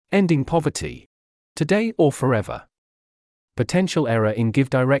Ending poverty. Today or forever. Potential error in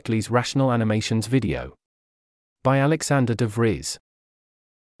GiveDirectly's Rational Animations video. By Alexander de Vries.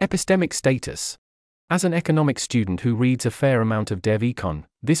 Epistemic status. As an economics student who reads a fair amount of dev econ,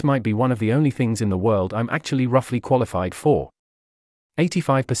 this might be one of the only things in the world I'm actually roughly qualified for.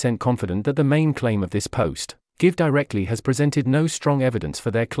 85% confident that the main claim of this post, GiveDirectly has presented no strong evidence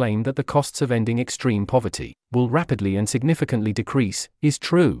for their claim that the costs of ending extreme poverty will rapidly and significantly decrease, is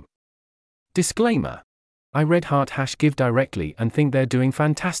true. Disclaimer. I read /GiveDirectly and think they're doing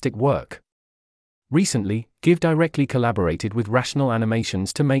fantastic work. Recently, GiveDirectly collaborated with Rational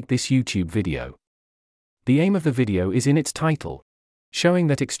Animations to make this YouTube video. The aim of the video is in its title, showing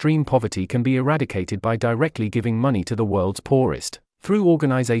that extreme poverty can be eradicated by directly giving money to the world's poorest, through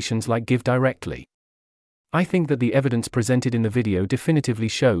organizations like GiveDirectly. I think that the evidence presented in the video definitively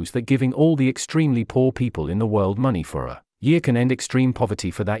shows that giving all the extremely poor people in the world money for a year can end extreme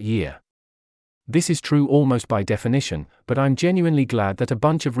poverty for that year. This is true almost by definition, but I'm genuinely glad that a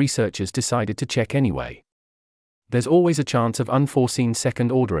bunch of researchers decided to check anyway. There's always a chance of unforeseen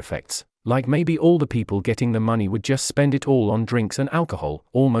second-order effects, like maybe all the people getting the money would just spend it all on drinks and alcohol,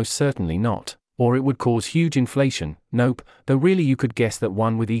 almost certainly not, or it would cause huge inflation, nope, though really you could guess that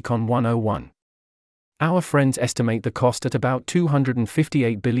one with Econ 101. Our friends estimate the cost at about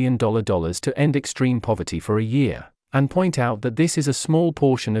 $258 billion to end extreme poverty for a year, and point out that this is a small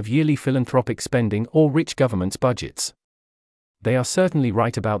portion of yearly philanthropic spending or rich governments' budgets. They are certainly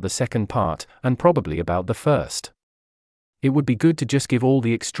right about the second part, and probably about the first. It would be good to just give all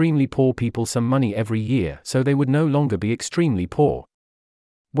the extremely poor people some money every year so they would no longer be extremely poor.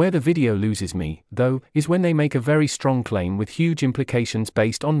 Where the video loses me, though, is when they make a very strong claim with huge implications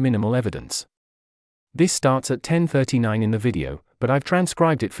based on minimal evidence. This starts at 10:39 in the video, but I've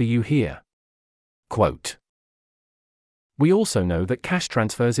transcribed it for you here. Quote. We also know that cash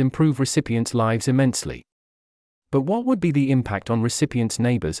transfers improve recipients' lives immensely. But what would be the impact on recipients'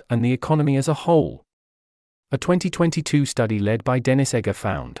 neighbors and the economy as a whole? A 2022 study led by Dennis Egger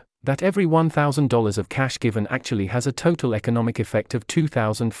found that every $1,000 of cash given actually has a total economic effect of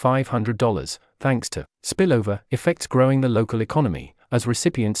 $2,500, thanks to spillover effects growing the local economy. As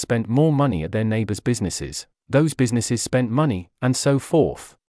recipients spent more money at their neighbors' businesses, those businesses spent money, and so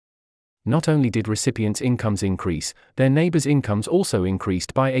forth. Not only did recipients' incomes increase, their neighbors' incomes also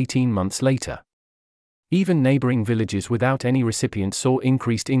increased by 18 months later. Even neighboring villages without any recipients saw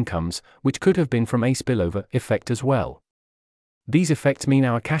increased incomes, which could have been from a spillover effect as well. These effects mean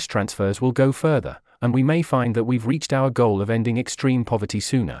our cash transfers will go further, and we may find that we've reached our goal of ending extreme poverty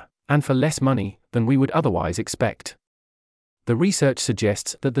sooner, and for less money than we would otherwise expect. The research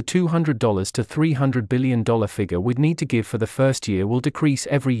suggests that the $200 to $300 billion figure we'd need to give for the first year will decrease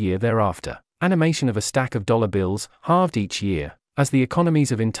every year thereafter. Animation of a stack of dollar bills, halved each year, as the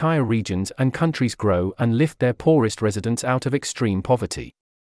economies of entire regions and countries grow and lift their poorest residents out of extreme poverty.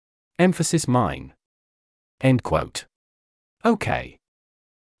 Emphasis mine. End quote. Okay.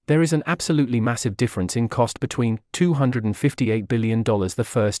 There is an absolutely massive difference in cost between $258 billion the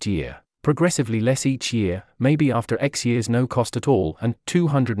first year, progressively less each year, maybe after X years no cost at all, and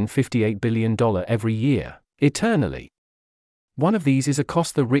 $258 billion every year, eternally. One of these is a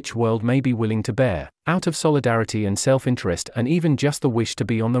cost the rich world may be willing to bear, out of solidarity and self-interest and even just the wish to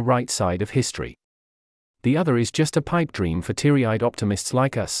be on the right side of history. The other is just a pipe dream for teary-eyed optimists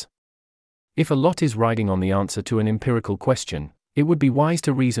like us. If a lot is riding on the answer to an empirical question, it would be wise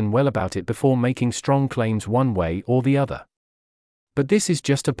to reason well about it before making strong claims one way or the other. But this is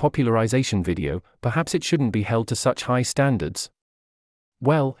just a popularization video, perhaps it shouldn't be held to such high standards.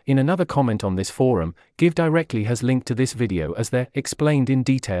 Well, in another comment on this forum, GiveDirectly has linked to this video as their explained in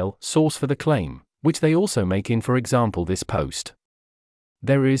detail source for the claim, which they also make in, for example, this post.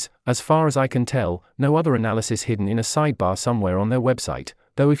 There is, as far as I can tell, no other analysis hidden in a sidebar somewhere on their website,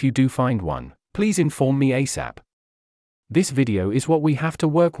 though if you do find one, please inform me ASAP. This video is what we have to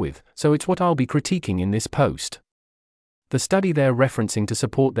work with, so it's what I'll be critiquing in this post. The study they're referencing to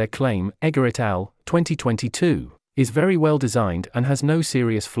support their claim, Egger et al., 2022, is very well designed and has no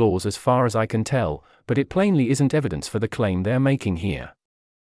serious flaws as far as I can tell, but it plainly isn't evidence for the claim they're making here.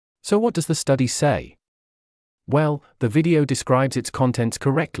 So what does the study say? Well, the video describes its contents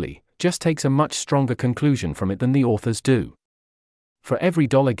correctly, just takes a much stronger conclusion from it than the authors do. For every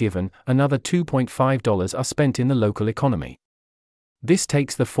dollar given, another $2.5 are spent in the local economy. This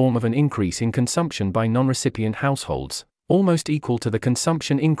takes the form of an increase in consumption by non-recipient households, almost equal to the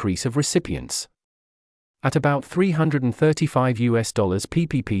consumption increase of recipients. At about $335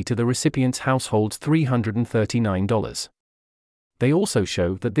 PPP to the recipient's household's $339. They also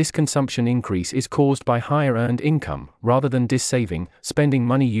show that this consumption increase is caused by higher earned income, rather than dissaving, spending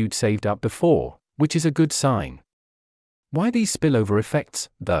money you'd saved up before, which is a good sign. Why these spillover effects,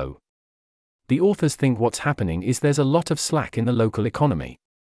 though? The authors think what's happening is there's a lot of slack in the local economy.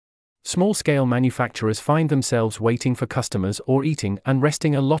 Small-scale manufacturers find themselves waiting for customers or eating and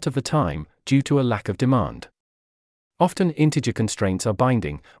resting a lot of the time, due to a lack of demand. Often integer constraints are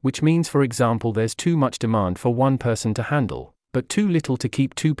binding, which means, for example, there's too much demand for one person to handle, but too little to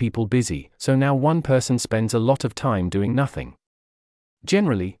keep two people busy, so now one person spends a lot of time doing nothing.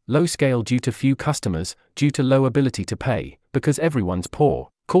 Generally, low scale due to few customers, due to low ability to pay, because everyone's poor,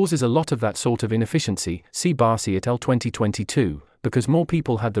 causes a lot of that sort of inefficiency. See Barcy et al. 2022, because more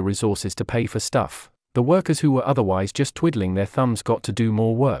people had the resources to pay for stuff, the workers who were otherwise just twiddling their thumbs got to do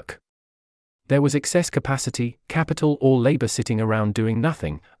more work. There was excess capacity, capital or labor sitting around doing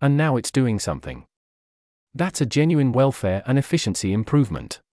nothing, and now it's doing something. That's a genuine welfare and efficiency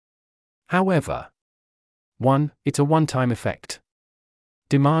improvement. However, 1. It's a one-time effect.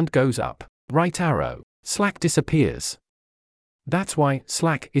 Demand goes up. Right arrow. Slack disappears. That's why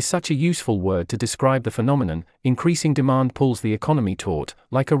slack is such a useful word to describe the phenomenon. Increasing demand pulls the economy taut,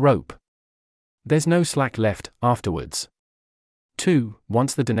 like a rope. There's no slack left afterwards. 2.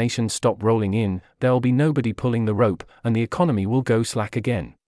 Once the donations stop rolling in, there'll be nobody pulling the rope, and the economy will go slack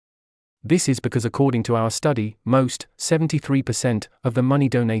again. This is because, according to our study, 73% of the money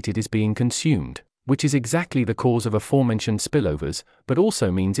donated is being consumed, which is exactly the cause of aforementioned spillovers, but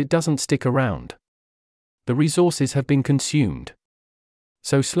also means it doesn't stick around. The resources have been consumed.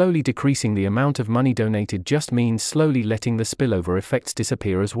 So slowly decreasing the amount of money donated just means slowly letting the spillover effects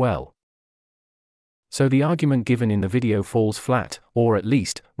disappear as well. So the argument given in the video falls flat, or at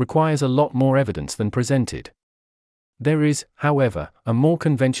least, requires a lot more evidence than presented. There is, however, a more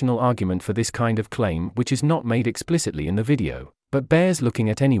conventional argument for this kind of claim which is not made explicitly in the video, but bears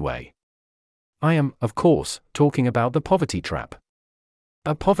looking at anyway. I am, of course, talking about the poverty trap.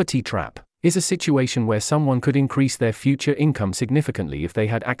 A poverty trap is a situation where someone could increase their future income significantly if they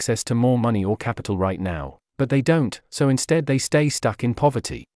had access to more money or capital right now, but they don't, so instead they stay stuck in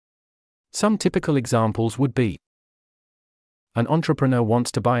poverty. Some typical examples would be: an entrepreneur wants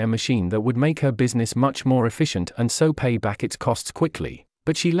to buy a machine that would make her business much more efficient and so pay back its costs quickly,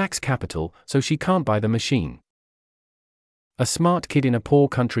 but she lacks capital, so she can't buy the machine. A smart kid in a poor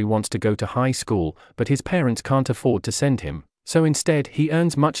country wants to go to high school, but his parents can't afford to send him, so instead he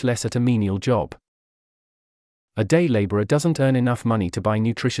earns much less at a menial job. A day laborer doesn't earn enough money to buy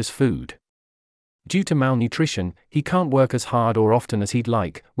nutritious food. Due to malnutrition, he can't work as hard or often as he'd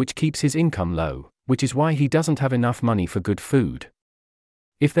like, which keeps his income low, which is why he doesn't have enough money for good food.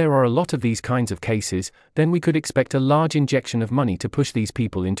 If there are a lot of these kinds of cases, then we could expect a large injection of money to push these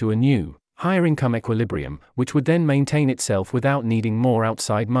people into a new, higher income equilibrium, which would then maintain itself without needing more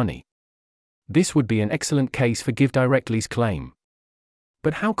outside money. This would be an excellent case for GiveDirectly's claim.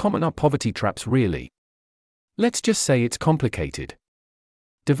 But how common are poverty traps really? Let's just say it's complicated.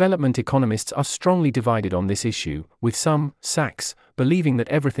 Development economists are strongly divided on this issue, with some, Sachs, believing that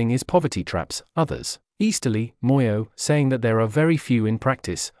everything is poverty traps, others, Easterly, Moyo, saying that there are very few in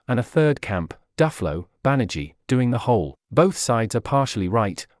practice, and a third camp, Duflo, Banerjee, doing the whole. Both sides are partially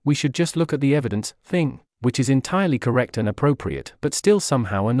right, we should just look at the evidence thing, which is entirely correct and appropriate, but still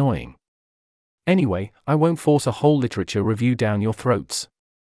somehow annoying. Anyway, I won't force a whole literature review down your throats.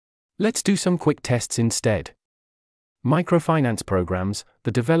 Let's do some quick tests instead. Microfinance programs,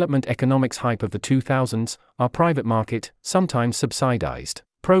 the development economics hype of the 2000s, are private market, sometimes subsidized,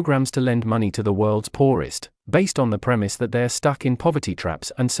 programs to lend money to the world's poorest, based on the premise that they're stuck in poverty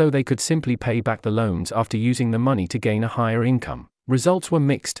traps and so they could simply pay back the loans after using the money to gain a higher income. Results were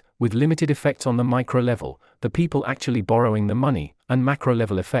mixed, with limited effects on the micro level, the people actually borrowing the money, and macro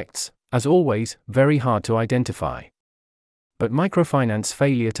level effects, as always, very hard to identify. But microfinance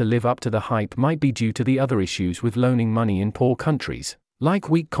failure to live up to the hype might be due to the other issues with loaning money in poor countries, like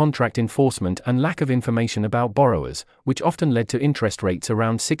weak contract enforcement and lack of information about borrowers, which often led to interest rates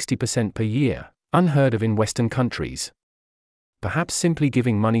around 60% per year, unheard of in Western countries. Perhaps simply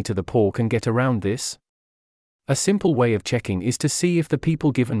giving money to the poor can get around this? A simple way of checking is to see if the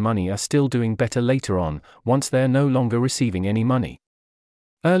people given money are still doing better later on, once they're no longer receiving any money.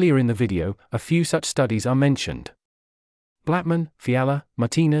 Earlier in the video, a few such studies are mentioned. Blattman, Fiala,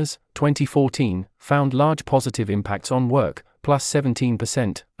 Martinez, 2014, found large positive impacts on work, plus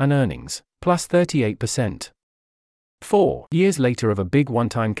 17%, and earnings, plus 38%. 4 years later of a big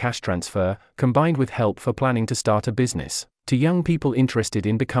one-time cash transfer, combined with help for planning to start a business, to young people interested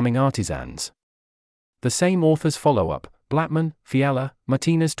in becoming artisans. The same authors follow up, Blattman, Fiala,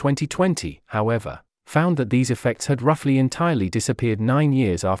 Martinez 2020, however, found that these effects had roughly entirely disappeared 9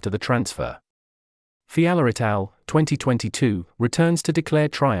 years after the transfer. Fiala et al., 2022, returns to declare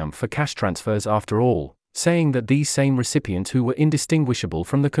triumph for cash transfers after all, saying that these same recipients who were indistinguishable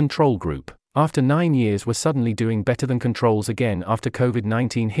from the control group, after 9 years were suddenly doing better than controls again after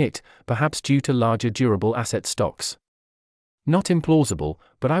COVID-19 hit, perhaps due to larger durable asset stocks. Not implausible,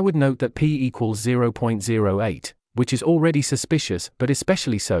 but I would note that P equals 0.08, which is already suspicious, but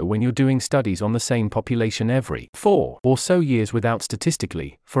especially so when you're doing studies on the same population every 4 or so years without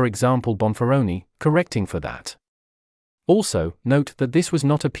statistically, for example Bonferroni, correcting for that. Also, note that this was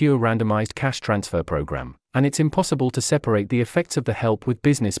not a pure randomized cash transfer program, and it's impossible to separate the effects of the help with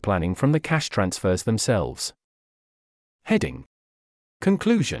business planning from the cash transfers themselves. Heading.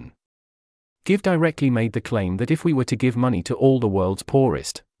 Conclusion. GiveDirectly made the claim that if we were to give money to all the world's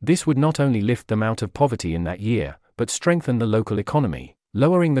poorest, this would not only lift them out of poverty in that year, but strengthen the local economy,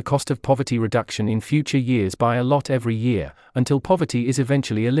 lowering the cost of poverty reduction in future years by a lot every year, until poverty is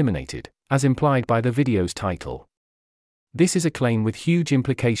eventually eliminated, as implied by the video's title. This is a claim with huge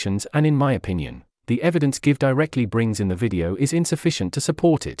implications, and in my opinion, the evidence GiveDirectly brings in the video is insufficient to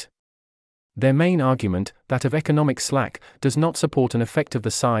support it. Their main argument, that of economic slack, does not support an effect of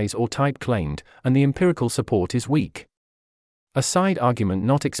the size or type claimed, and the empirical support is weak. A side argument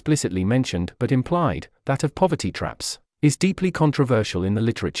not explicitly mentioned but implied, that of poverty traps, is deeply controversial in the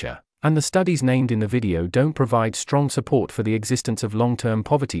literature, and the studies named in the video don't provide strong support for the existence of long-term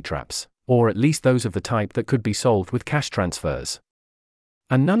poverty traps, or at least those of the type that could be solved with cash transfers.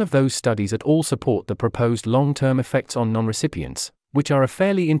 And none of those studies at all support the proposed long-term effects on non-recipients, which are a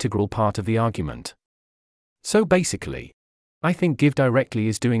fairly integral part of the argument. So basically, I think GiveDirectly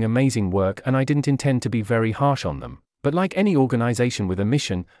is doing amazing work, and I didn't intend to be very harsh on them, but like any organization with a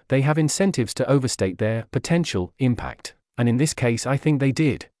mission, they have incentives to overstate their potential impact, and in this case I think they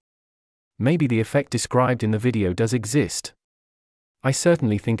did. Maybe the effect described in the video does exist. I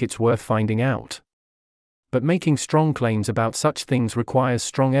certainly think it's worth finding out. But making strong claims about such things requires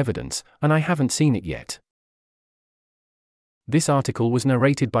strong evidence, and I haven't seen it yet. This article was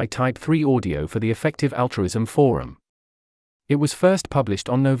narrated by Type 3 Audio for the Effective Altruism Forum. It was first published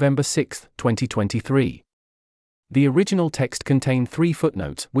on November 6, 2023. The original text contained 3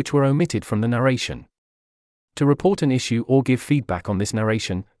 footnotes which were omitted from the narration. To report an issue or give feedback on this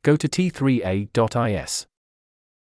narration, go to t3a.is.